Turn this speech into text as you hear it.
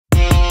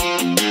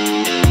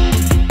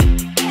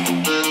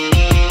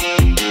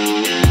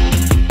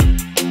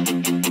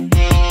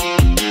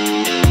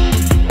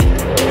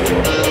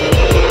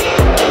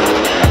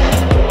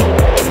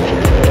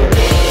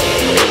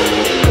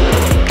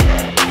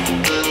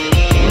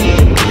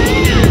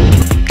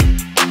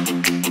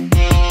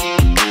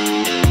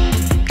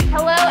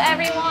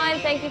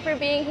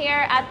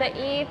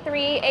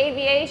2023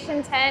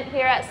 aviation tent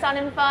here at Sun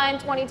and Fun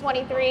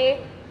 2023.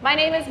 My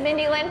name is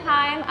Mindy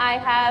Lindheim. I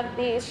have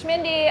the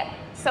Schmindy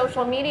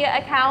social media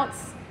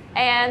accounts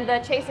and the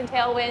Chase and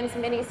Tailwinds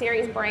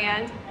mini-series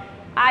brand.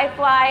 I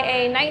fly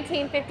a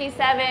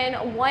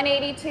 1957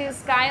 182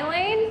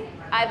 Skylane.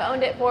 I've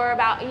owned it for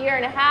about a year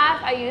and a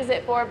half. I use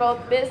it for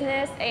both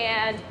business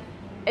and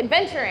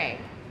adventuring.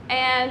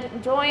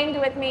 And joined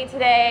with me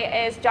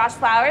today is Josh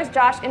Flowers.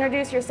 Josh,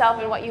 introduce yourself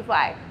and what you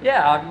fly.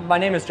 Yeah, my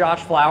name is Josh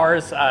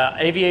Flowers.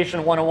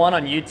 Aviation 101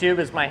 on YouTube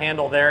is my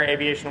handle there.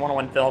 Aviation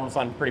 101 Films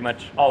on pretty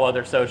much all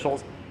other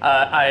socials.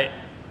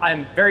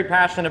 I'm very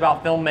passionate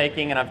about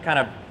filmmaking, and I've kind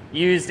of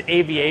used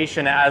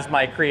aviation as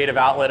my creative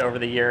outlet over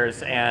the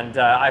years. And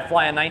I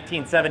fly a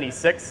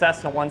 1976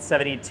 Cessna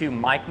 172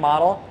 Mike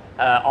model.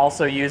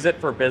 Also use it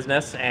for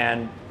business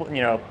and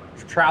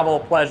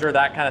travel, pleasure,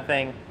 that kind of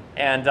thing.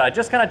 And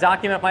just kind of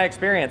document my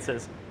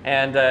experiences.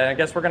 And I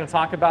guess we're going to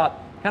talk about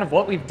kind of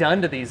what we've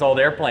done to these old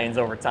airplanes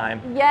over time.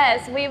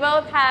 Yes, we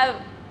both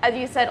have, as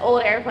you said,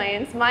 old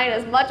airplanes. Mine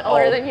is much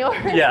older than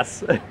yours.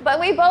 Yes. But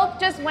we both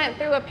just went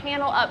through a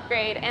panel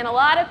upgrade, and a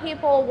lot of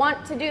people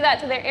want to do that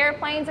to their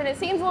airplanes, and it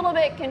seems a little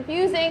bit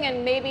confusing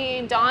and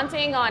maybe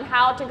daunting on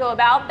how to go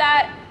about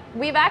that.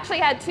 We've actually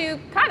had two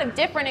kind of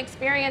different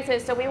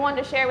experiences, so we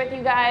wanted to share with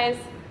you guys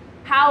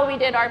how we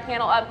did our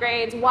panel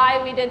upgrades,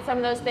 why we did some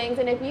of those things,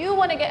 and if you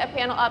want to get a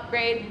panel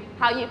upgrade,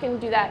 how you can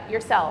do that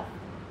yourself.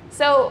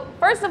 So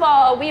first of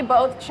all, we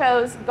both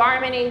chose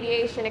Garmin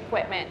Aviation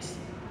equipment.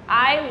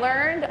 I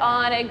learned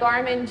on a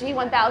Garmin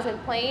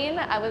G1000 plane.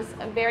 I was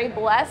very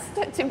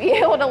blessed to be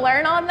able to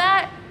learn on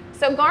that.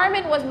 So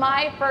Garmin was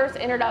my first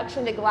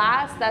introduction to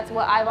glass. That's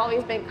what I've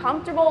always been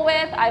comfortable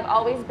with. I've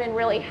always been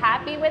really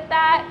happy with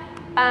that.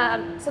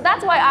 So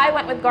that's why I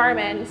went with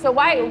Garmin. So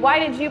why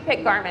did you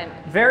pick Garmin?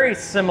 Very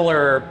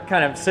similar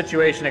kind of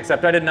situation,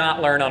 except I did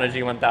not learn on a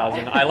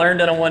G1000. I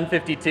learned on a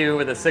 152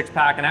 with a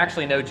 6-pack and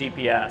actually no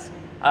GPS.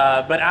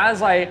 But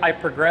as I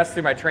progressed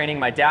through my training,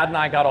 my dad and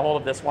I got a hold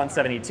of this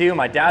 172.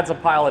 My dad's a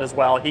pilot as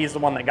well. He's the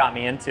one that got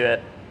me into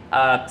it.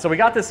 So we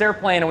got this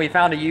airplane and we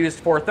found a used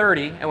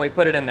 430 and we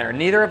put it in there.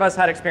 Neither of us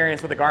had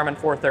experience with a Garmin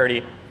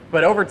 430.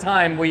 But over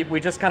time,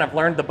 we just kind of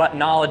learned the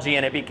buttonology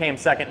and it became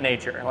second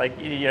nature. Like,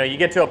 you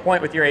get to a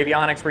point with your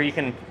avionics where you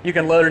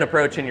can load an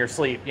approach in your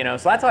sleep, So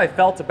that's how I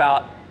felt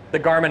about the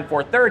Garmin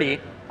 430.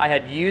 I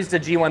had used a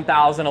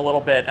G1000 a little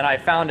bit and I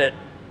found it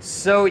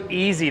so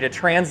easy to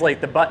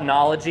translate the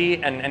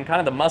buttonology and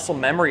kind of the muscle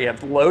memory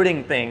of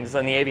loading things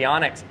in the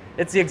avionics.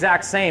 It's the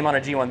exact same on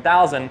a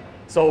G1000.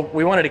 So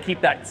we wanted to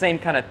keep that same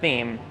kind of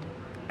theme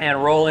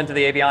and roll into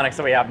the avionics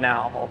that we have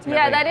now, ultimately.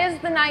 Yeah, that is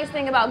the nice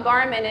thing about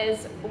Garmin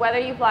is whether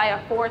you fly a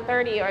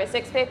 430 or a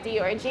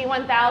 650 or a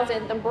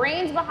G1000, the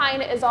brains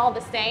behind it is all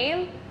the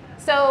same.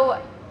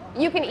 So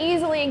you can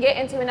easily get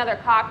into another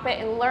cockpit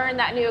and learn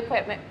that new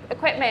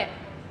equipment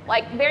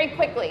like very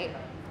quickly.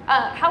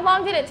 How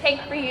long did it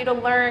take for you to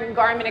learn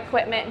Garmin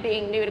equipment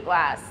being new to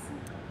glass?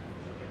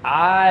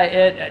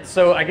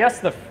 So I guess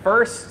the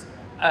first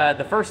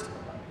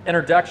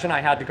introduction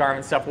I had to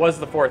Garmin stuff was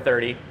the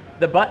 430.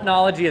 The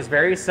buttonology is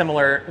very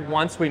similar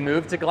once we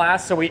moved to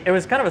glass, so it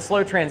was kind of a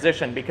slow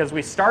transition because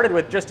we started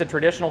with just a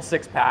traditional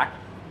 6-pack,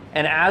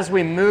 and as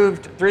we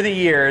moved through the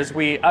years,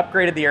 we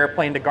upgraded the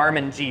airplane to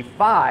Garmin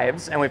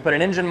G5s, and we put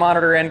an engine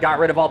monitor in, got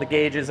rid of all the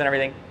gauges and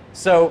everything.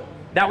 So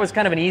that was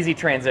kind of an easy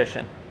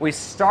transition. We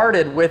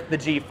started with the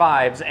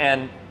G5s,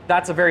 and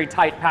that's a very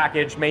tight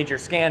package, made your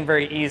scan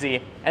very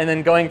easy, and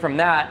then going from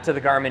that to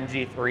the Garmin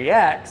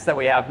G3X that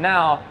we have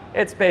now,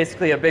 it's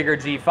basically a bigger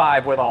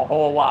G5 with a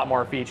whole lot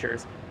more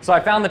features. So I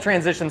found the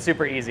transition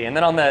super easy. And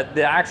then on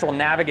the actual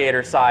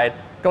navigator side,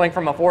 going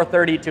from a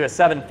 430 to a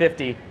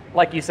 750,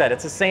 like you said,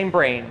 it's the same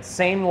brain,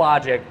 same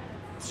logic.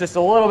 It's just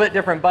a little bit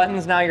different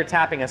buttons. Now you're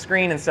tapping a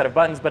screen instead of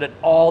buttons, but it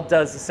all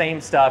does the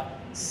same stuff,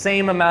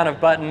 same amount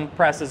of button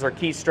presses or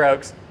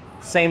keystrokes,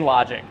 same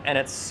logic, and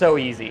it's so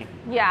easy.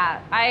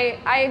 Yeah,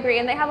 I agree.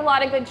 And they have a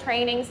lot of good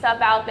training stuff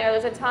out there.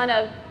 There's a ton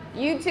of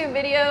YouTube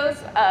videos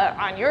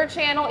on your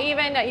channel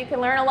even that you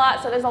can learn a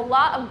lot. So there's a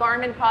lot of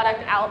Garmin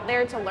product out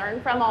there to learn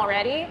from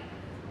already.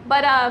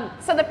 But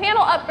so the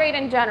panel upgrade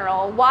in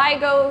general, why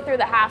go through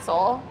the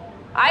hassle?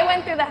 I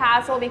went through the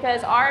hassle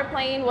because our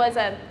plane was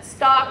a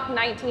stock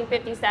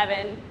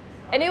 1957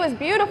 and it was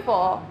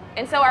beautiful.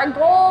 And so our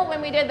goal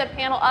when we did the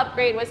panel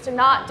upgrade was to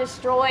not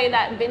destroy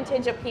that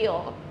vintage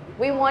appeal.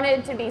 We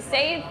wanted to be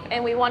safe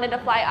and we wanted to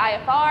fly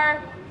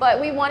IFR, but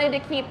we wanted to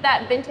keep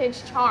that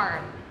vintage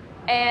charm.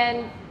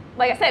 And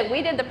like I said,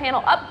 we did the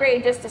panel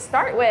upgrade just to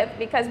start with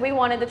because we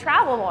wanted to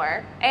travel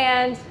more.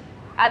 And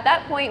at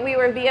that point, we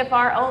were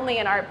VFR only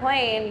in our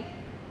plane.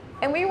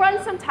 And we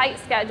run some tight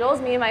schedules,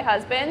 me and my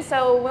husband.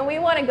 So when we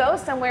want to go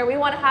somewhere, we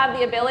want to have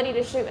the ability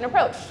to shoot an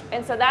approach.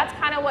 And so that's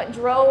kind of what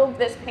drove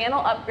this panel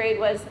upgrade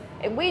was,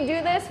 if we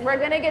do this, we're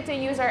going to get to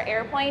use our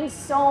airplane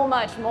so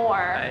much more.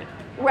 Right.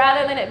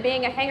 rather than it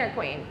being a hangar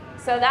queen.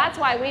 So that's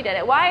why we did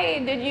it. Why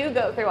did you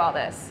go through all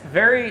this?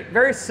 Very,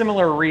 very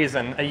similar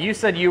reason. You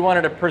said you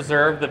wanted to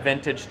preserve the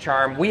vintage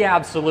charm. We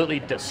absolutely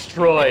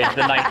destroyed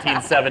the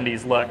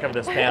 1970s look of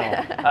this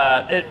panel.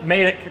 It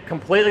made it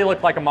completely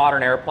look like a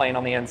modern airplane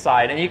on the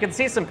inside. And you can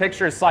see some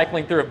pictures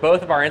cycling through of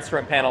both of our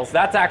instrument panels.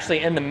 That's actually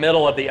in the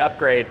middle of the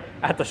upgrade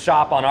at the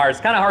shop on ours.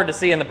 Kind of hard to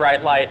see in the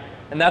bright light,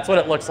 and that's what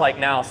it looks like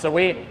now. So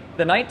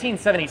the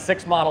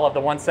 1976 model of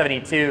the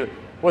 172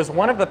 was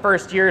one of the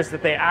first years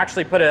that they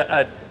actually put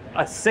a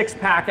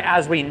six-pack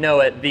as we know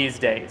it these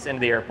days into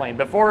the airplane.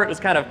 Before, it was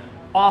kind of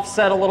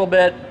offset a little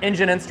bit.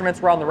 Engine instruments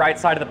were on the right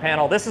side of the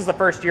panel. This is the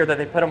first year that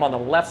they put them on the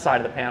left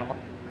side of the panel.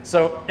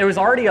 So it was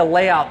already a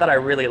layout that I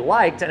really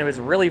liked, and it was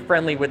really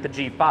friendly with the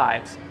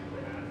G5s.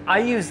 I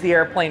use the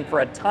airplane for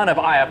a ton of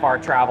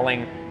IFR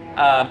traveling,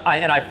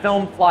 and I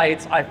film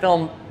flights. I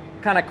film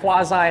kind of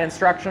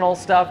quasi-instructional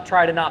stuff,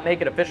 try to not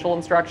make it official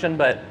instruction,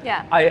 but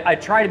yeah. I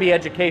try to be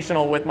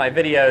educational with my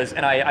videos,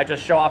 and I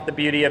just show off the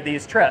beauty of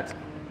these trips.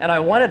 And I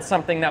wanted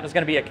something that was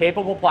going to be a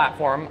capable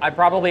platform. I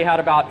probably had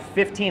about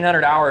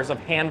 1,500 hours of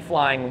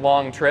hand-flying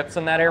long trips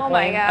in that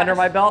airplane under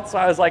my belt. So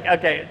I was like,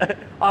 okay,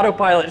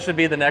 autopilot should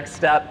be the next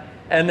step.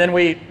 And then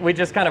we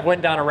just kind of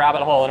went down a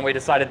rabbit hole, and we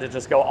decided to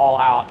just go all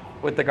out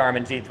with the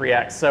Garmin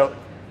G3X. So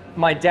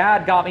my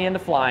dad got me into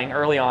flying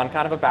early on,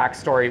 kind of a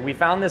backstory. We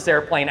found this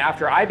airplane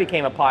after I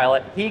became a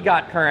pilot. He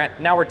got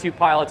current. Now we're two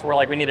pilots. We're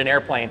like, we need an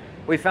airplane.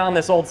 We found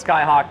this old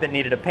Skyhawk that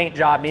needed a paint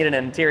job, needed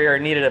an interior,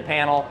 needed a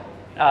panel.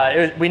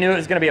 We knew it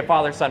was going to be a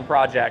father-son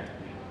project.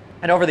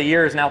 And over the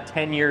years, now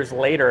 10 years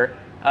later,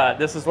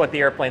 this is what the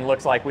airplane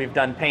looks like. We've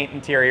done paint,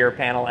 interior,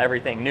 panel,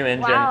 everything, new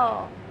engine.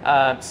 Wow.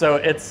 So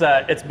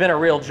it's been a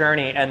real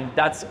journey, and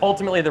that's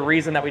ultimately the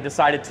reason that we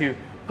decided to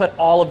put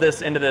all of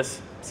this into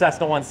this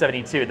Cessna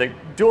 172. The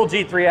dual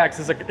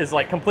G3X is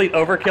like complete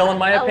overkill in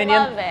my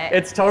opinion. I love it.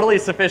 It's totally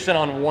sufficient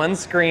on one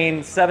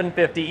screen,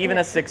 750, even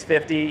a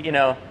 650, you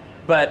know,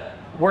 but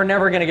we're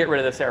never going to get rid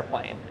of this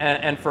airplane.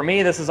 And for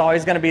me, this is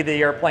always going to be the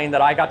airplane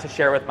that I got to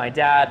share with my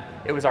dad.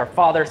 It was our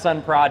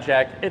father-son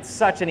project. It's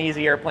such an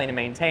easy airplane to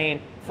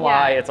maintain,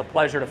 fly. Yeah. It's a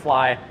pleasure to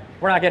fly.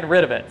 We're not getting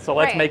rid of it, so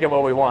let's make it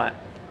what we want.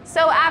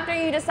 So after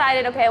you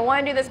decided, okay, I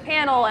want to do this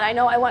panel and I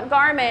know I want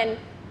Garmin,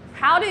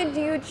 how did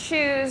you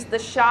choose the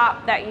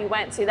shop that you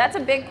went to? That's a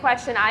big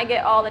question I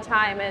get all the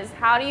time, is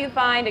how do you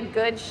find a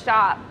good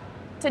shop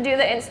to do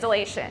the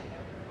installation?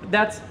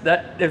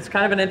 It's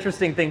kind of an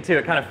interesting thing too.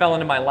 It kind of fell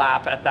into my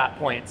lap at that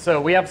point. So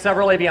we have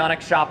several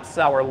avionics shops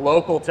that were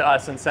local to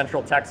us in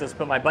Central Texas,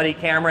 but my buddy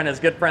Cameron is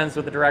good friends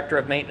with the director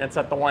of maintenance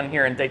at the one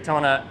here in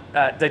Daytona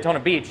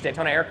Beach,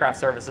 Daytona Aircraft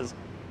Services.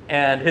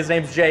 And his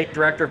name's Jake,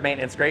 director of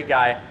maintenance, great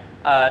guy.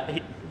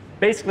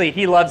 Basically,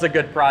 he loves a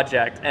good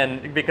project,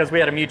 and because we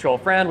had a mutual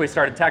friend, we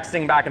started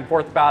texting back and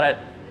forth about it,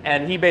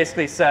 and he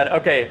basically said,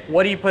 okay,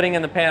 what are you putting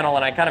in the panel?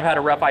 And I kind of had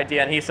a rough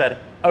idea, and he said,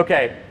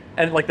 okay.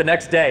 And like the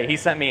next day, he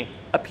sent me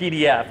a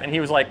PDF, and he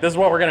was like, this is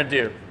what we're gonna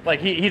do. Like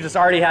he just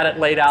already had it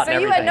laid out and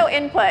everything. So you had no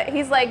input.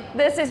 He's like,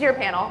 this is your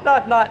panel.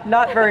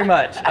 Not very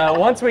much.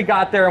 Once we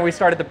got there and we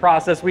started the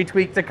process, we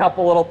tweaked a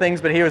couple little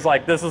things, but he was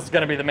like, this is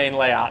gonna be the main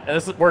layout.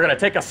 And we're gonna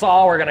take a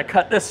saw, we're gonna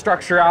cut this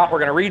structure out, we're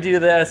gonna redo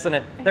this,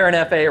 and they're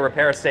an FAA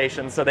repair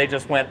station, so they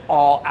just went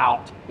all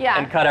out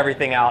and cut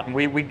everything out, and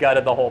we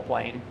gutted the whole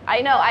plane. I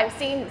know, I've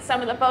seen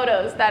some of the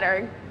photos that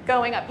are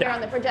going up here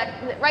on the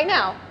project right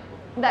now,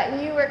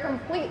 that you were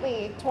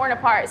completely torn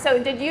apart.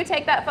 So did you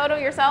take that photo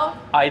yourself?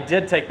 I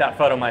did take that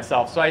photo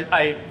myself. So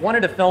I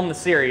wanted to film the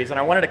series, and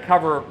I wanted to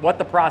cover what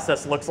the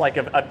process looks like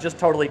of just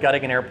totally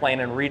gutting an airplane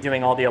and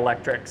redoing all the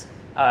electrics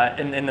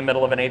in the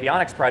middle of an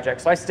avionics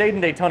project. So I stayed in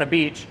Daytona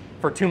Beach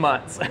for 2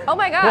 months. Oh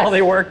my gosh. While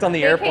they worked on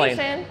the airplane.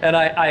 And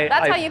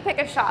that's how you pick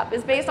a shop,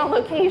 is based on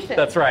location.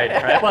 That's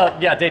right. Well,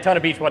 yeah, Daytona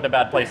Beach wasn't a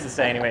bad place to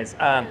stay anyways.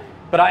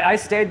 But I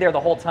stayed there the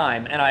whole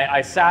time, and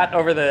I sat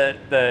over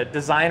the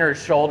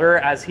designer's shoulder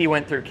as he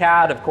went through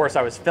CAD. Of course,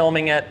 I was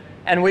filming it,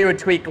 and we would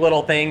tweak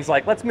little things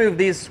like, let's move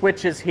these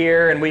switches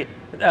here, and we,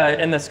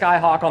 in the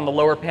Skyhawk on the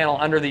lower panel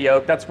under the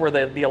yoke, that's where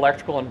the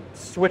electrical and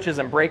switches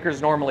and breakers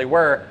normally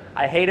were.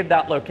 I hated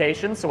that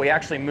location, so we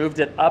actually moved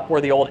it up where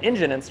the old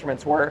engine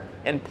instruments were,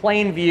 in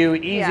plain view,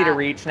 easy to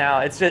reach now.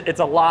 It's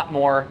a lot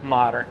more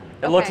modern.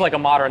 It looks like a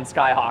modern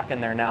Skyhawk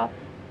in there now.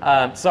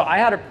 So I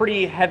had a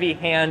pretty heavy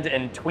hand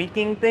in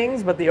tweaking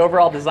things, but the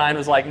overall design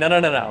was like,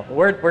 no,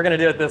 we're going to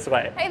do it this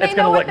way. Hey, they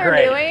know what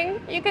they're doing.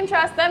 You can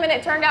trust them, and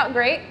it turned out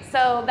great,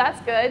 so that's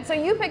good. So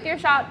you picked your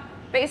shop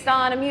based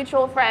on a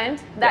mutual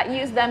friend that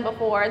used them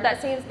before.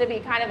 That seems to be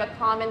kind of a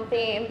common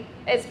theme,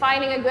 is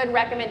finding a good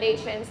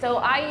recommendation. So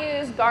I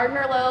used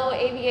Gardner Low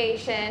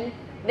Aviation.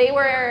 They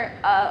were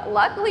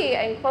luckily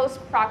in close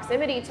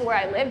proximity to where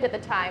I lived at the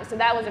time, so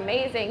that was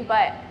amazing.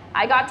 But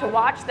I got to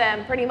watch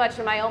them pretty much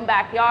in my own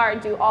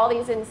backyard do all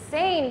these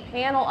insane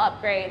panel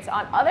upgrades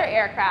on other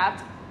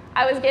aircraft.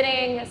 I was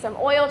getting some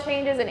oil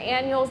changes and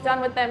annuals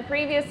done with them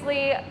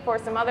previously for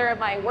some other of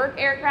my work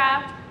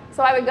aircraft.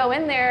 So I would go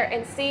in there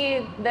and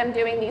see them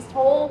doing these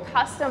whole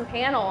custom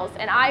panels,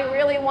 and I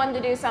really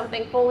wanted to do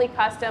something fully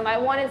custom. I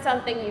wanted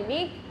something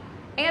unique,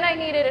 and I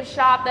needed a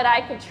shop that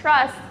I could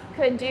trust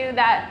could do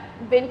that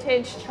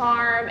vintage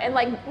charm, and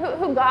like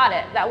who got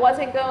it, that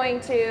wasn't going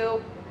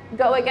to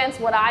go against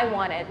what I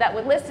wanted, that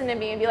would listen to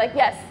me and be like,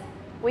 yes,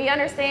 we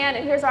understand,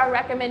 and here's our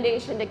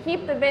recommendation to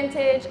keep the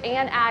vintage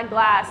and add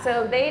glass.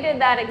 So they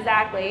did that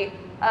exactly.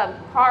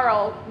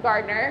 Carl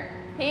Gardner,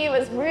 he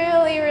was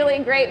really, really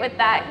great with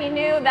that. He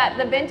knew that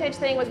the vintage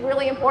thing was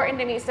really important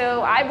to me.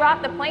 So I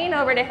brought the plane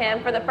over to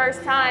him for the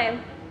first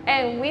time,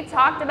 and we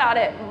talked about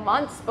it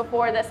months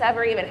before this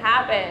ever even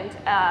happened,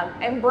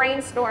 and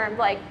brainstormed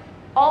like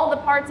all the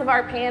parts of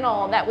our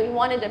panel that we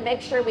wanted to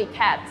make sure we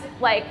kept.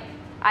 Like,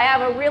 I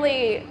have a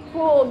really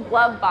cool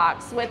glove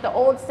box with the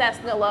old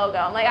Cessna logo.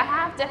 I'm like, I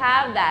have to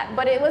have that.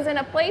 But it was in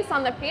a place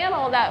on the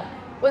panel that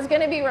was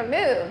going to be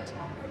removed.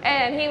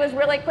 And he was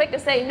really quick to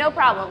say, no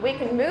problem, we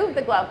can move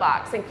the glove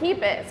box and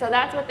keep it. So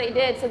that's what they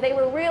did. So they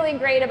were really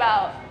great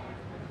about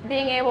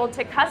being able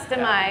to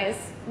customize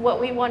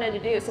what we wanted to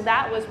do. So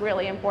that was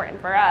really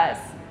important for us.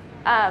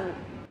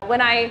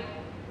 When I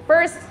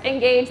first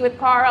engaged with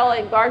Carl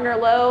and Gardner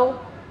Lowe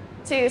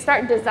to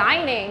start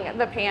designing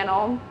the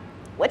panel,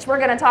 which we're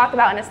going to talk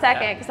about in a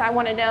second because I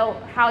want to know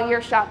how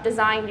your shop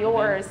designed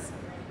yours.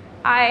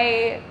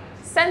 I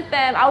sent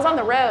them, I was on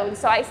the road,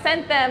 so I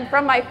sent them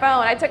from my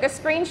phone. I took a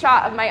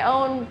screenshot of my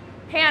own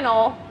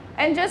panel,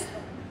 and just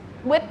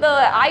with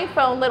the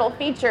iPhone little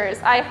features,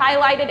 I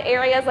highlighted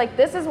areas like,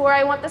 this is where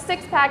I want the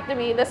 6-pack to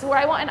be, this is where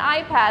I want an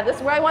iPad, this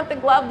is where I want the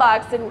glove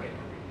box, and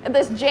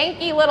this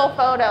janky little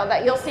photo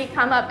that you'll see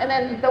come up. And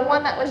then the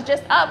one that was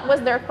just up was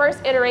their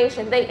first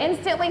iteration. They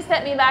instantly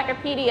sent me back a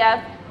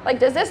PDF, like,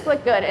 does this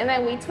look good? And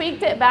then we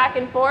tweaked it back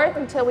and forth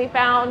until we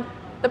found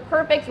the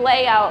perfect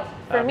layout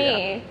for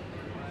me.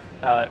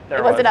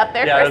 Was it up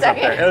there for a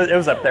second? It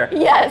was up there.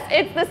 Yes,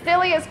 it's the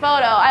silliest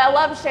photo. I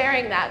love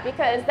sharing that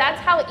because that's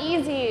how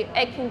easy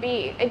it can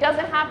be. It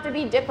doesn't have to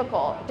be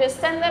difficult. Just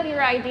send them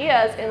your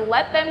ideas and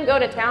let them go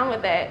to town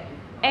with it.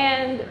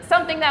 And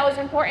something that was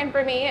important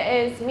for me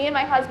is me and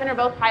my husband are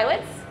both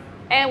pilots,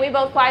 and we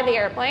both fly the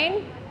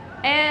airplane.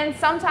 And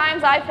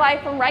sometimes I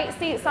fly from right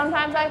seat,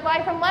 sometimes I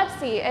fly from left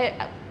seat.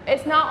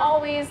 It's not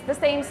always the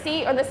same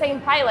seat or the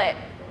same pilot.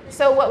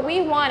 So what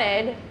we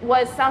wanted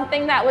was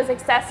something that was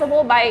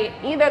accessible by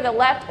either the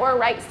left or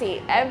right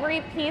seat.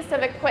 Every piece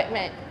of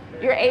equipment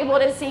you're able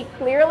to see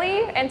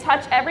clearly and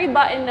touch every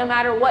button no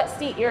matter what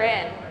seat you're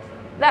in.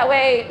 That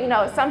way, you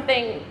know,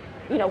 something,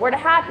 you know, were to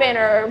happen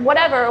or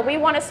whatever, we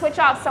want to switch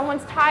off,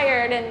 someone's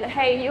tired and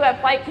hey, you have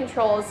flight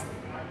controls,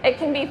 it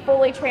can be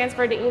fully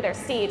transferred to either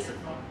seat.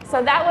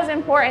 So that was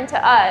important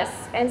to us.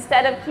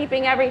 Instead of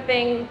keeping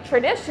everything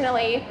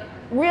traditionally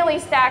really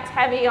stacked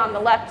heavy on the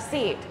left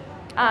seat.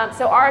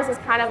 So ours is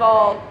kind of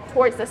all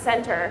towards the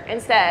center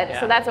instead. Yeah.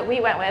 So that's what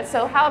we went with.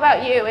 So how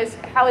about you?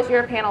 How is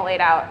your panel laid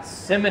out?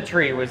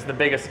 Symmetry was the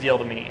biggest deal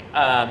to me.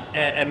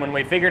 And when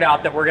we figured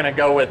out that we're going to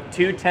go with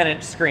 2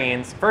 10-inch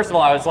screens, first of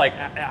all, I was like,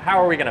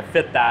 how are we going to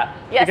fit that?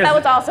 Yes, because that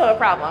was also a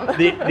problem.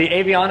 the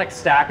avionics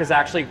stack is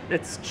actually,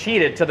 it's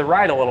cheated to the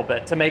right a little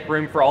bit to make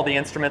room for all the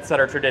instruments that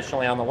are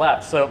traditionally on the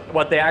left. So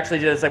what they actually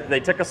did is they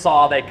took a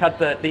saw, they cut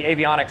the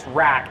avionics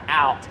rack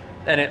out,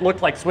 and it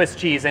looked like Swiss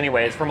cheese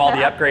anyways from all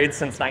the upgrades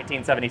since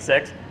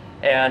 1976.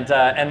 And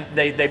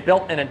they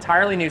built an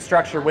entirely new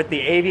structure with the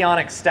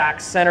avionics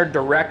stack centered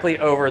directly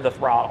over the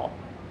throttle,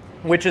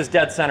 which is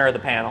dead center of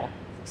the panel.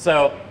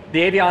 So the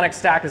avionics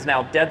stack is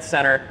now dead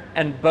center,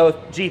 and both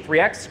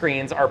G3X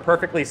screens are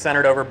perfectly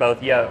centered over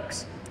both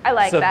yokes. I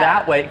like that. So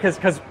that way,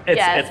 because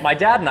it's my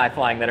dad and I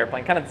flying that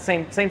airplane, kind of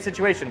the same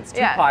situation. It's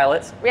 2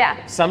 pilots.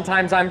 Yeah.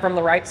 Sometimes I'm from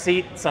the right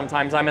seat,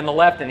 sometimes I'm in the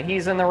left and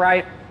he's in the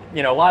right.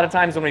 You know, a lot of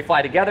times when we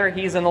fly together,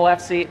 he's in the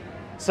left seat.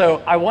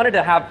 So I wanted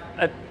to have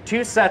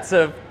 2 sets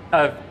of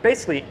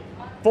basically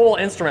full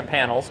instrument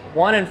panels,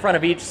 one in front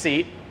of each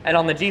seat. And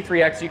on the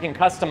G3X, you can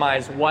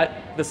customize what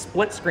the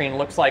split screen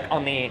looks like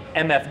on the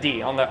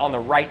MFD, on the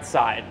right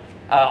side.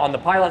 On the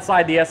pilot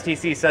side, the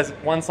STC says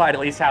one side at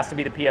least has to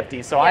be the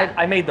PFD. So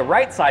I made the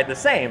right side the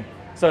same.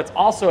 So it's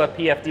also a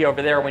PFD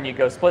over there when you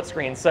go split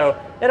screen.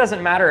 So it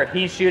doesn't matter if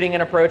he's shooting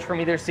an approach from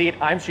either seat,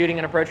 I'm shooting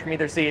an approach from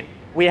either seat.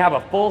 We have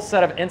a full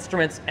set of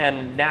instruments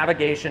and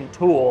navigation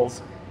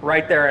tools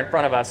right there in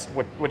front of us,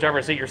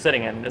 whichever seat you're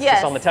sitting in. It's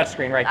just on the touch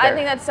screen right there. I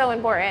think that's so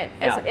important.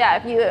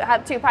 If you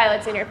have 2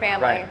 pilots in your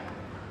family. Right.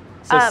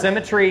 So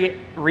symmetry,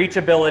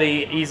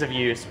 reachability, ease of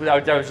use,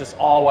 that was just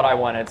all what I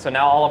wanted. So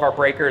now all of our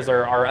breakers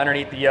are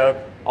underneath the yoke,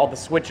 all the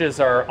switches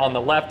are on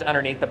the left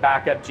underneath the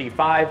backup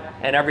G5,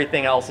 and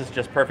everything else is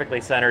just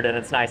perfectly centered and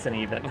it's nice and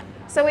even.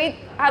 So we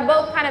have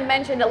both kind of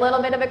mentioned a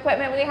little bit of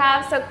equipment we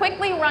have. So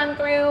quickly run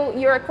through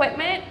your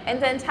equipment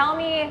and then tell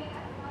me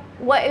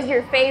what is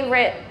your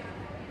favorite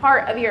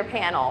part of your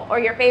panel or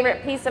your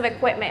favorite piece of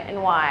equipment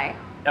and why.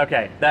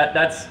 Okay,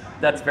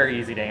 that's very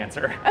easy to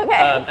answer. Okay.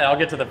 And I'll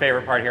get to the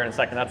favorite part here in a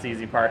second. That's the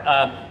easy part.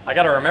 I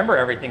got to remember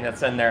everything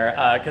that's in there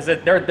because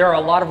there are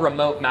a lot of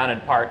remote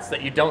mounted parts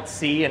that you don't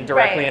see and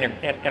directly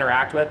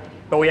interact with.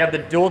 But we have the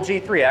dual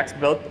G3X,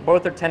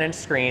 both are 10-inch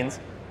screens.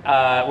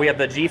 We have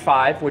the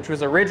G5, which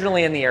was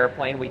originally in the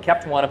airplane. We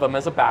kept one of them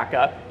as a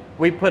backup.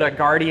 We put a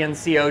Guardian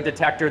CO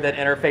detector that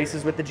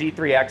interfaces with the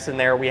G3X in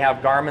there. We have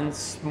Garmin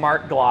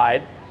Smart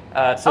Glide.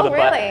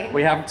 Really?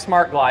 We have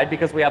Smart Glide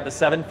because we have the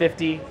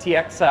 750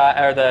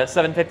 TXI or the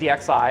 750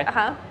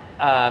 XI.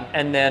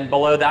 And then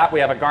below that,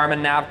 we have a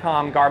Garmin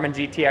Navcom Garmin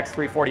GTX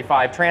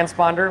 345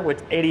 transponder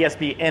with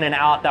ADS-B in and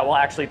out that will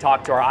actually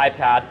talk to our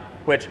iPad,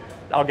 which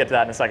I'll get to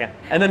that in a second.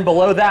 And then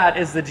below that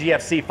is the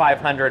GFC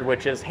 500,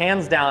 which is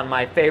hands down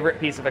my favorite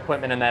piece of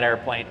equipment in that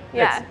airplane.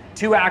 Yeah.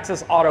 It's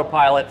 2-axis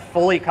autopilot,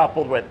 fully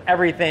coupled with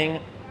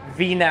everything,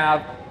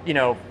 VNav, you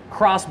know,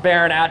 cross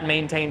Baron at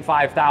maintain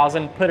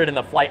 5,000, put it in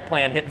the flight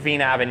plan, hit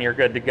VNav, and you're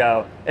good to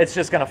go. It's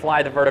just gonna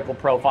fly the vertical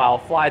profile,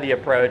 fly the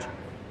approach.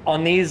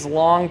 On these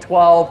long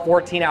 12,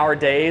 14-hour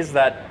days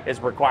that is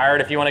required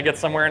if you want to get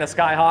somewhere in a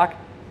Skyhawk,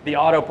 the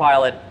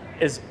autopilot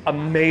is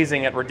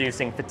amazing at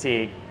reducing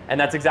fatigue. And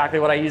that's exactly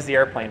what I use the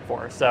airplane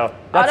for. So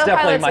that's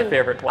definitely my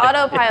favorite play.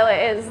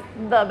 Autopilot is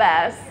the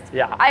best.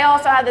 Yeah. I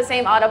also had the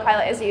same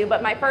autopilot as you,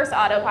 but my first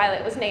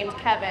autopilot was named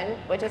Kevin,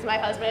 which is my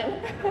husband.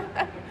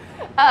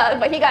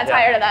 But he got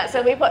tired of that,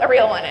 so we put a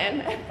real one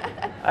in.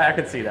 I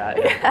could see that.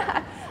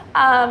 Yeah.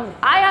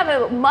 I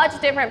have a much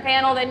different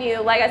panel than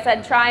you, like I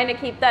said, trying to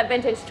keep that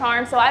vintage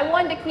charm. So I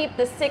wanted to keep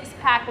the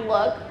 6-pack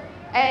look,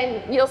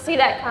 and you'll see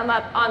that come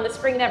up on the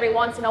screen every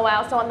once in a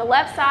while. So on the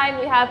left side,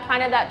 we have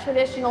kind of that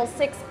traditional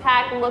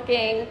 6-pack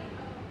looking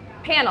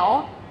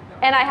panel.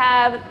 And I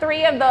have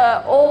 3 of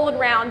the old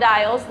round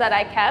dials that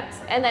I kept,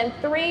 and then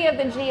 3 of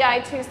the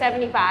GI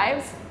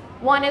 275s.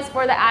 One is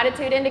for the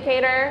attitude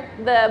indicator,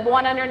 the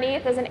one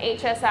underneath is an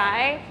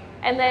HSI,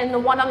 and then the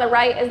one on the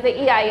right is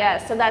the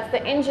EIS, so that's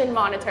the engine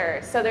monitor.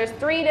 So there's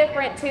 3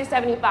 different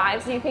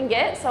 275s you can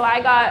get. So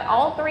I got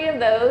all 3 of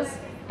those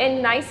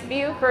in nice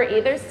view for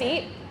either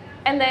seat.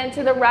 And then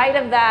to the right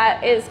of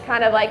that is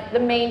kind of like the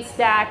main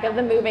stack of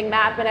the moving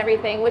map and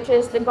everything, which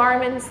is the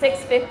Garmin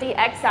 650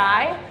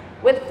 XI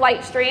with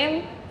Flight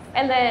Stream.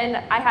 And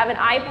then I have an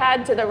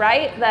iPad to the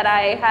right that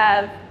I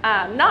have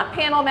not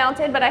panel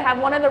mounted, but I have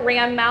one of the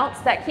RAM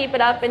mounts that keep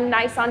it up and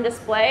nice on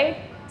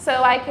display.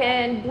 So I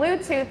can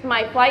Bluetooth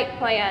my flight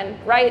plan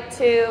right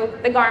to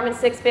the Garmin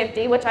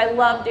 650, which I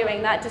love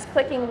doing that. Just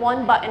clicking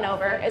one button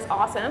over is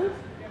awesome.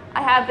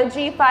 I have the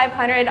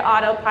G500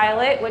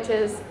 autopilot, which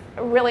is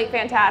really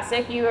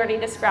fantastic. You already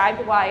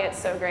described why it's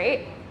so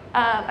great.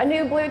 A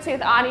new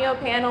Bluetooth audio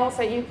panel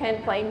so you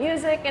can play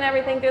music and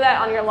everything through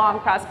that on your long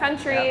cross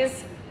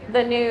countries. Yep.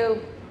 The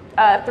new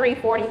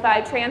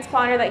 345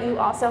 transponder that you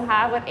also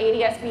have with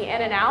ADS-B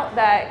in and out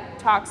that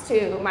talks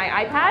to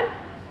my iPad.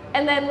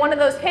 And then one of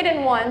those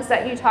hidden ones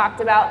that you talked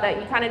about that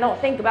you kind of don't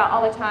think about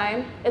all the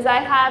time is I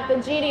have the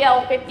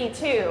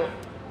GDL52,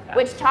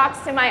 which talks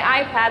to my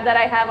iPad that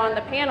I have on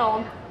the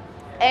panel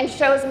and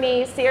shows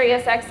me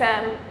Sirius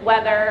XM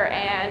weather,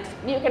 and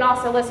you can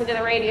also listen to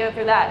the radio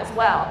through that as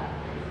well.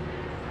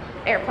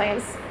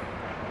 Airplanes.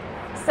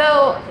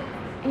 So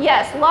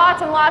yes,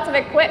 lots and lots of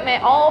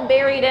equipment all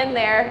buried in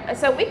there.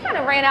 So we kind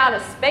of ran out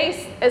of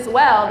space as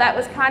well. That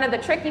was kind of the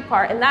tricky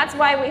part, and that's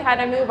why we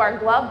had to move our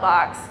glove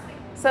box.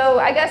 So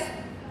I guess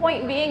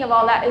point being of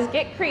all that is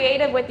get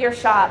creative with your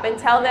shop and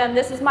tell them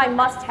this is my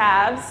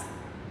must-haves,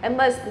 and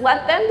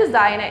let them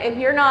design it. If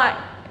you're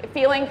not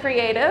feeling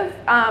creative,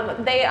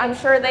 I'm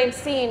sure they've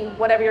seen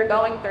whatever you're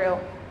going through.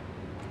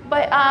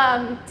 But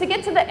to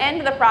get to the end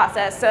of the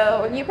process,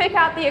 so you pick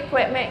out the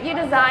equipment, you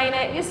design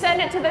it, you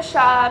send it to the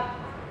shop,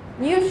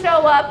 you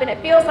show up and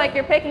it feels like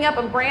you're picking up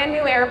a brand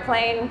new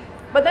airplane,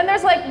 but then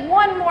there's like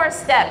one more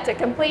step to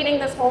completing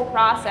this whole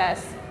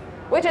process,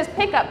 which is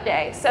pickup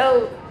day.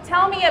 So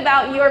tell me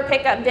about your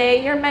pickup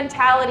day, your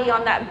mentality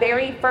on that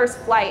very first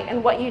flight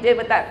and what you did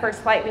with that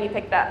first flight when you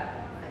picked up.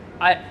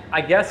 I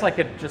guess I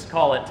could just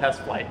call it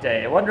test flight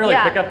day. It wasn't really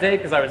pickup day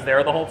because I was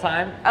there the whole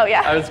time. Oh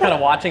yeah. I was kind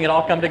of watching it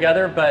all come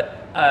together, but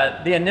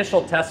the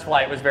initial test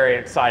flight was very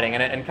exciting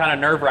and kind of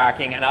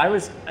nerve-wracking, and I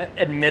was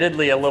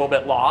admittedly a little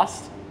bit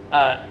lost.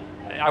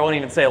 I won't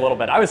even say a little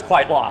bit. I was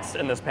quite lost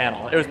in this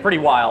panel. It was pretty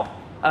wild.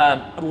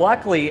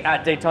 Luckily,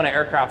 at Daytona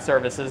Aircraft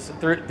Services,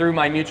 through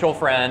my mutual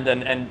friend,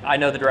 and I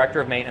know the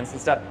director of maintenance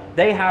and stuff,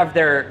 they have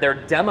their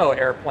demo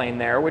airplane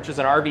there, which is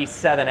an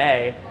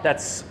RV-7A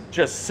that's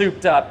just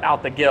souped up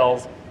out the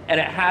gills, and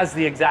it has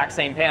the exact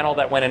same panel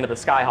that went into the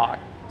Skyhawk.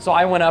 So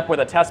I went up with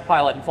a test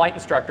pilot and flight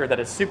instructor that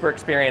is super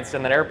experienced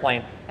in that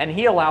airplane, and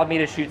he allowed me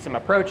to shoot some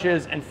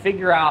approaches and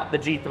figure out the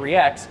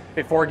G3X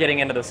before getting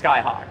into the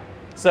Skyhawk.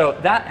 So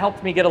that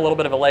helped me get a little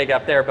bit of a leg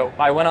up there, but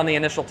I went on the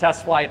initial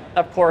test flight.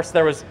 Of course,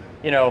 there was,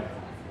 you know,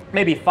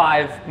 maybe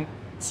 5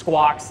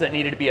 squawks that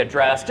needed to be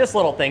addressed, just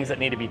little things that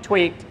need to be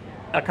tweaked.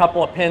 A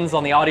couple of pins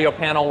on the audio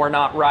panel were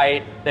not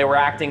right. They were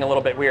acting a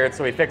little bit weird,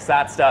 so we fixed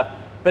that stuff.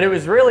 But it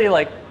was really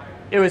like,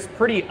 it was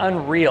pretty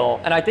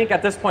unreal. And I think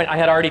at this point I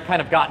had already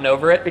kind of gotten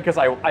over it because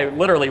I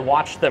literally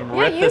watched them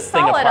rip this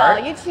thing apart. Yeah, you saw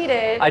it all. You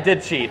cheated. I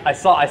did cheat. I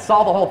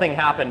saw the whole thing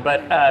happen,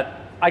 but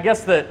I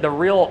guess the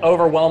real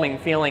overwhelming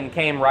feeling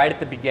came right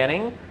at the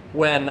beginning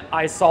when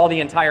I saw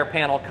the entire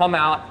panel come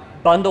out.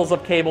 Bundles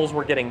of cables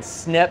were getting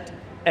snipped,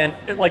 and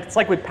it's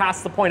like we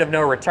passed the point of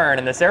no return.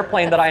 And this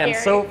airplane that I am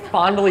so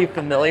fondly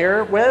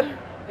familiar with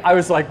I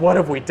was like, what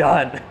have we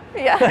done?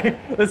 Yeah.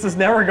 Like, this is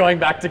never going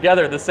back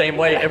together the same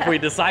way if we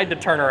decide to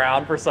turn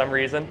around for some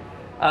reason.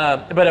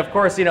 But of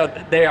course, you know,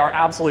 they are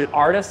absolute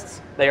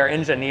artists. They are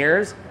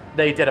engineers.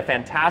 They did a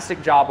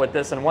fantastic job with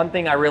this. And one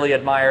thing I really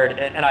admired,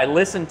 and I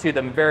listened to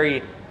them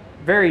very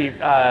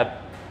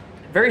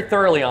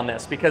thoroughly on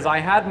this, because I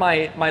had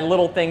my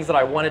little things that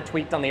I wanted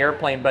tweaked on the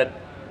airplane, but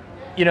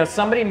you know,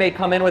 somebody may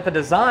come in with a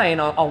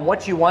design on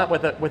what you want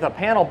with a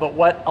panel, but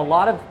what a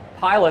lot of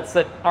pilots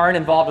that aren't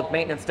involved with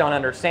maintenance don't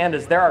understand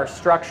is there are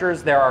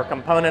structures, there are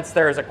components,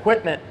 there is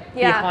equipment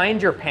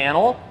behind your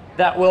panel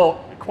that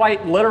will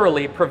quite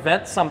literally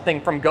prevent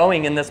something from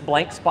going in this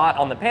blank spot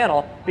on the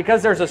panel,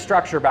 because there's a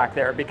structure back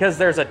there, because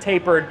there's a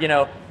tapered, you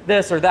know,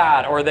 this or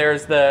that, or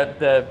there's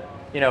the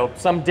you know,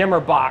 some dimmer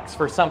box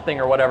for something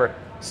or whatever.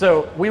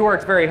 So we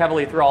worked very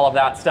heavily through all of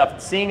that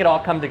stuff. Seeing it all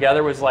come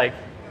together was like,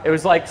 it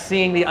was like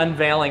seeing the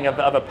unveiling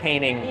of a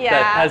painting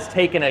that has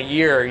taken a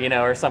year, you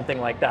know, or something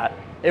like that.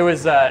 It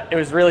was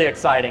really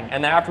exciting.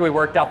 And then after we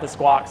worked out the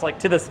squawks, like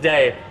to this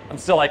day, I'm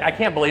still like, I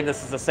can't believe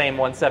this is the same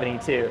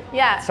 172.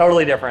 Yeah. It's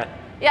totally different.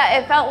 Yeah,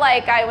 it felt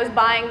like I was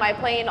buying my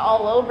plane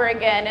all over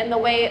again, and the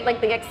way,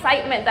 like the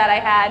excitement that I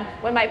had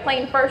when my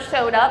plane first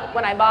showed up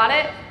when I bought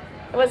it,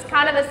 it was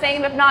kind of the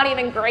same, if not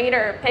even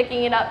greater,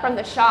 picking it up from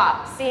the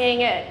shop,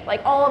 seeing it,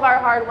 like all of our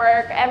hard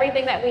work,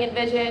 everything that we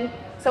envisioned.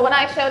 So when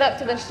I showed up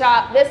to the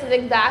shop, this is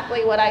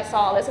exactly what I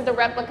saw. This is the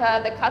replica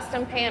of the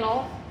custom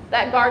panel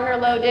that Gardner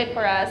Lowe did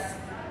for us.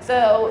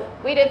 So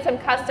we did some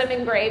custom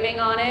engraving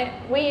on it.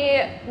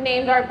 We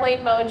named our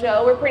plane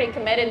Mojo. We're pretty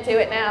committed to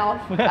it now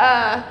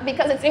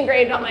because it's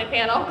engraved on my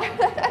panel.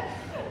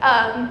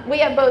 We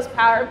have Bose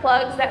power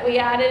plugs that we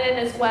added in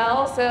as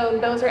well. So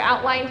those are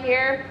outlined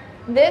here.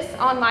 This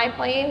on my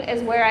plane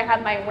is where I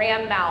have my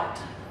RAM mount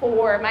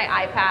for my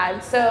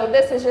iPad. So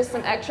this is just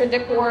some extra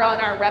decor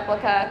on our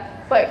replica.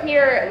 But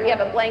here we have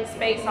a blank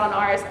space on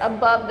ours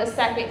above the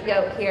second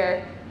yoke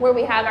here, where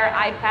we have our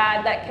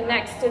iPad that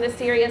connects to the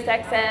Sirius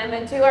XM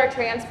and to our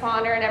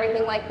transponder and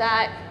everything like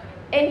that.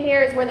 In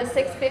here is where the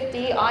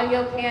 650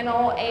 audio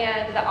panel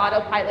and the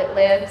autopilot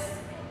lives.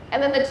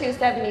 And then the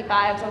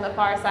 275s on the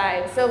far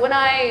side. So when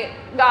I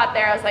got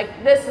there, I was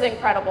like, this is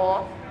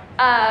incredible.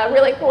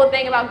 Really cool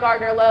thing about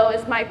Gardner Lowe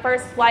is my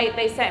first flight,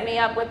 they sent me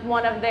up with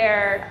one of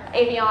their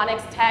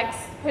avionics techs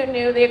who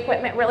knew the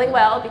equipment really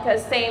well,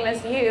 because same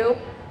as you,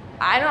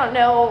 I don't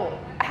know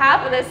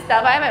half of this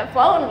stuff. I haven't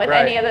flown with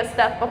any of this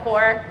stuff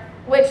before,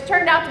 which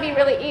turned out to be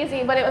really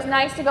easy, but it was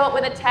nice to go up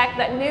with a tech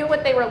that knew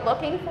what they were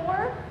looking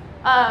for.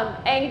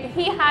 And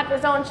he had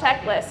his own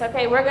checklist.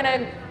 Okay, we're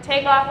gonna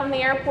take off from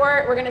the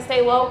airport, we're gonna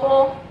stay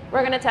local,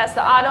 we're gonna test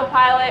the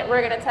autopilot,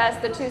 we're gonna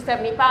test the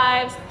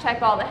 275s,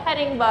 check all the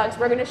heading bugs,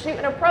 we're gonna shoot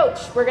an approach,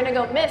 we're gonna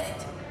go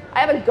missed. I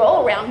have a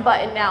go around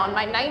button now in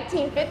my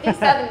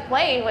 1957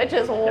 plane, which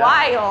is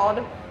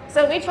wild.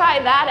 So we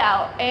tried that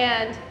out,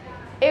 and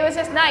it was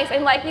just nice.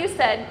 And like you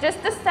said,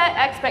 just to set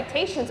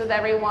expectations with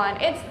everyone.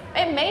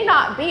 It may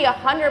not be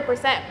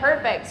 100%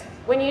 perfect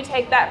when you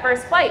take that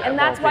first flight, and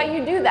that's why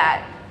you do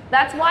that.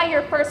 That's why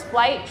your first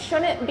flight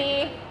shouldn't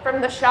be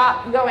from the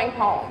shop going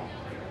home.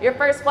 Your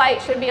first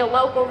flight should be a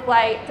local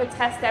flight to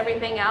test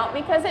everything out,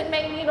 because it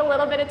may need a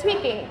little bit of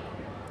tweaking.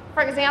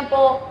 For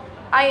example,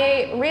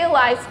 I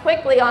realized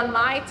quickly on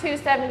my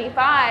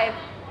 275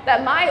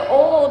 that my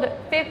old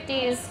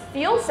 50s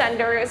fuel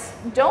senders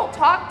don't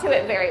talk to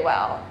it very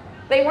well.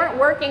 They weren't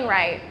working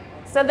right.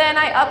 So then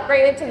I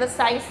upgraded to the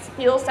Zeiss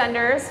fuel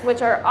senders,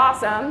 which are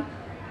awesome,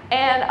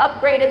 and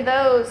upgraded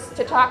those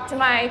to talk to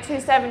my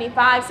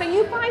 275. So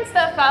you find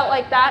stuff out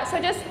like that.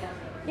 So just,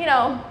 you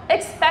know,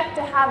 expect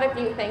to have a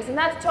few things, and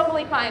that's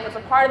totally fine. It's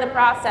a part of the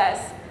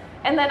process.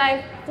 And then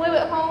I flew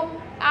it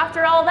home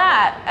after all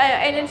that,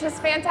 and it's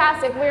just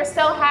fantastic. We're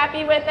so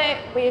happy with it.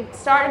 We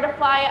started to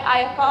fly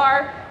at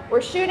IFR.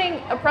 We're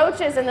shooting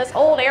approaches in this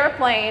old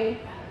airplane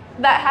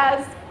that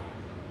has,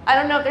 I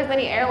don't know if there's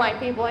any airline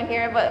people in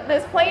here, but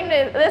this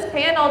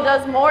panel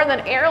does more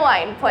than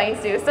airline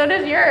planes do. So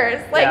does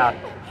yours. Like,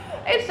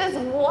 it's just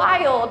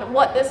wild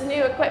what this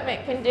new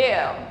equipment can do.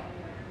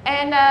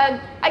 And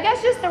I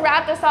guess just to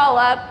wrap this all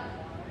up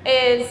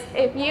is,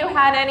 if you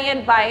had any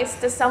advice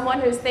to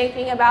someone who's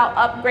thinking about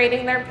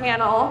upgrading their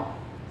panel,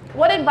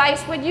 what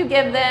advice would you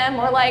give them?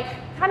 Or like,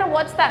 kind of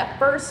what's that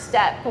first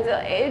step? Because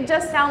it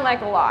just sounds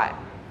like a lot.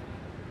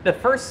 The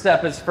first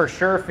step is for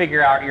sure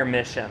figure out your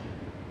mission.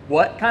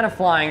 What kind of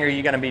flying are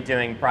you going to be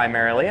doing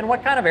primarily, and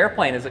what kind of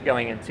airplane is it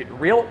going into?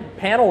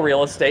 Panel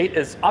real estate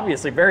is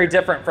obviously very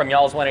different from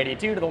y'all's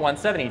 182 to the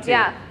 172.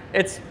 Yeah.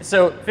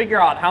 So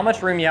figure out how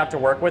much room you have to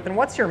work with, and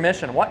what's your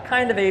mission? What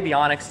kind of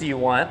avionics do you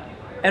want?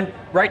 And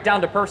right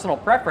down to personal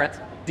preference,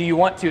 do you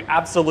want to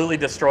absolutely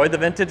destroy the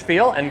vintage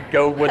feel and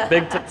go with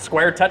big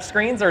square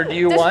touchscreens, or do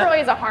you want...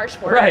 Destroy is a harsh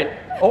word. Right.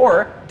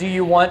 Or do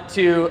you want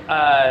to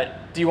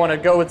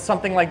go with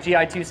something like GI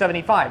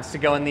 275s to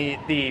go in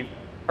the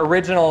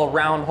original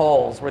round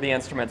holes where the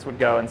instruments would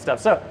go and stuff?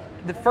 So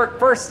the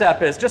first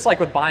step is, just like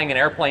with buying an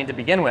airplane to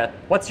begin with,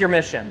 what's your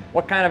mission?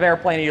 What kind of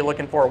airplane are you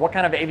looking for? What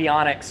kind of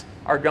avionics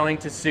are going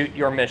to suit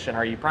your mission?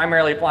 Are you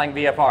primarily flying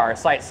VFR,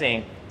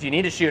 sightseeing, Do you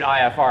need to shoot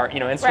IFR,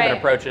 instrument Right.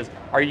 approaches?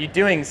 Are you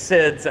doing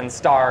SIDS and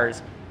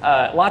stars?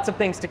 Lots of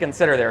things to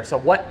consider there. So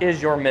what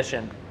is your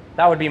mission?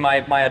 That would be my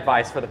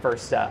advice for the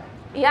first step.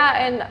 Yeah,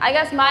 and I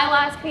guess my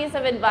last piece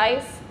of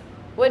advice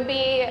would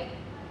be,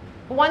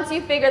 once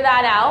you figure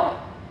that out,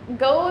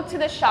 go to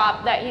the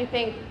shop that you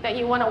think that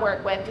you want to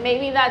work with.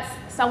 Maybe that's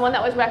someone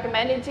that was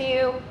recommended to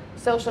you.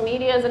 Social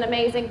media is an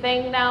amazing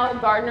thing now.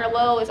 Gardner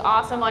Lowe is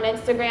awesome on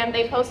Instagram.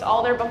 They post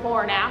all their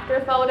before and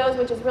after photos,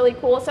 which is really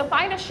cool. So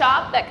find a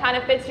shop that kind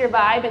of fits your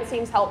vibe and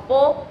seems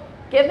helpful.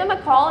 Give them a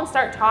call and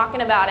start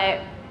talking about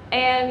it.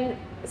 And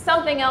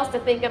something else to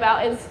think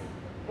about is,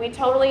 we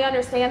totally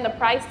understand the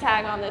price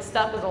tag on this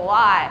stuff is a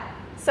lot.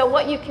 So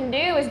what you can do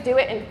is do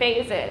it in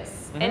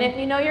phases. And if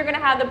you know you're gonna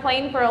have the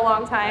plane for a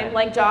long time,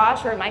 like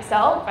Josh or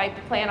myself, I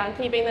plan on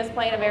keeping this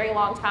plane a very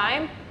long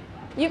time,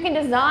 you can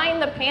design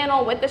the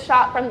panel with the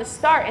shop from the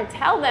start and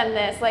tell them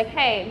this, like,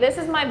 hey, this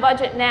is my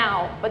budget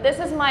now, but this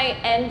is my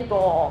end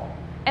goal.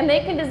 And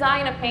they can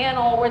design a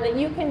panel where that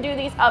you can do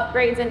these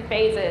upgrades in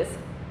phases.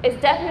 It's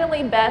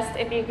definitely best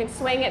if you can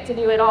swing it to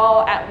do it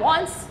all at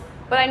once,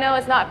 but I know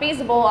it's not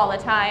feasible all the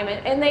time,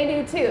 and they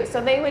do too.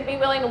 So they would be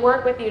willing to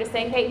work with you to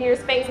say, hey, here's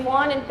phase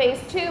 1 and phase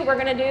 2 we're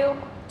gonna do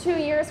 2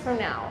 years from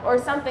now, or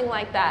something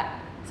like that.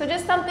 So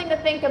just something to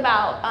think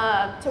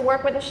about, to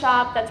work with a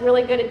shop that's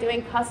really good at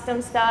doing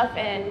custom stuff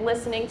and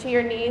listening to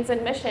your needs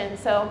and missions.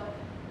 So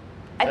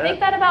I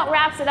think that about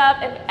wraps it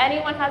up. If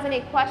anyone has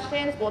any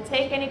questions, we'll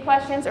take any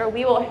questions, or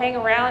we will hang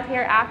around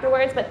here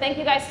afterwards. But thank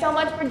you guys so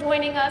much for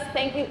joining us.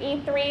 Thank you,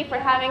 E3, for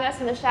having us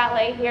in the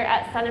chalet here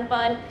at Sun and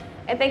Fun.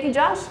 And thank you,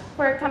 Josh,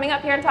 for coming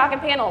up here and talking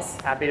panels.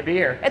 Happy to be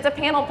here. It's a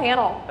panel.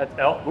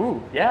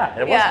 Yeah,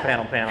 it was a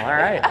panel. All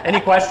right.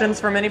 Any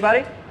questions from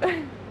anybody?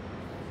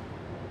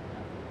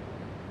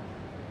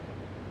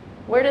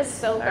 We're just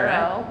so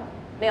thorough.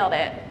 Right. Nailed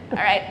it. All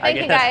right. Thank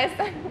you, guys.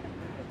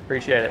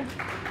 Appreciate it.